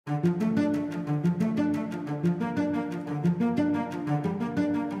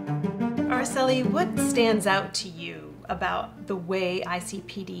Araceli, what stands out to you about the way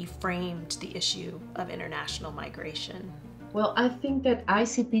ICPD framed the issue of international migration? Well, I think that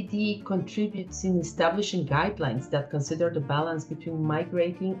ICPD contributes in establishing guidelines that consider the balance between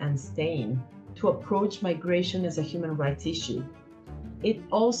migrating and staying to approach migration as a human rights issue. It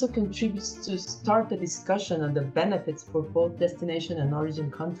also contributes to start the discussion on the benefits for both destination and origin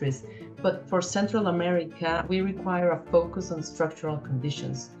countries, but for Central America, we require a focus on structural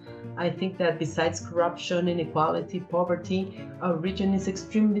conditions. I think that besides corruption, inequality, poverty, our region is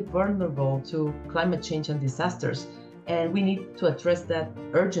extremely vulnerable to climate change and disasters, and we need to address that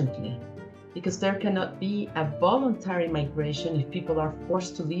urgently, because there cannot be a voluntary migration if people are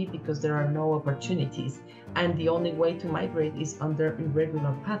forced to leave because there are no opportunities, and the only way to migrate is under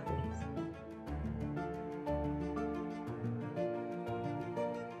irregular pathways.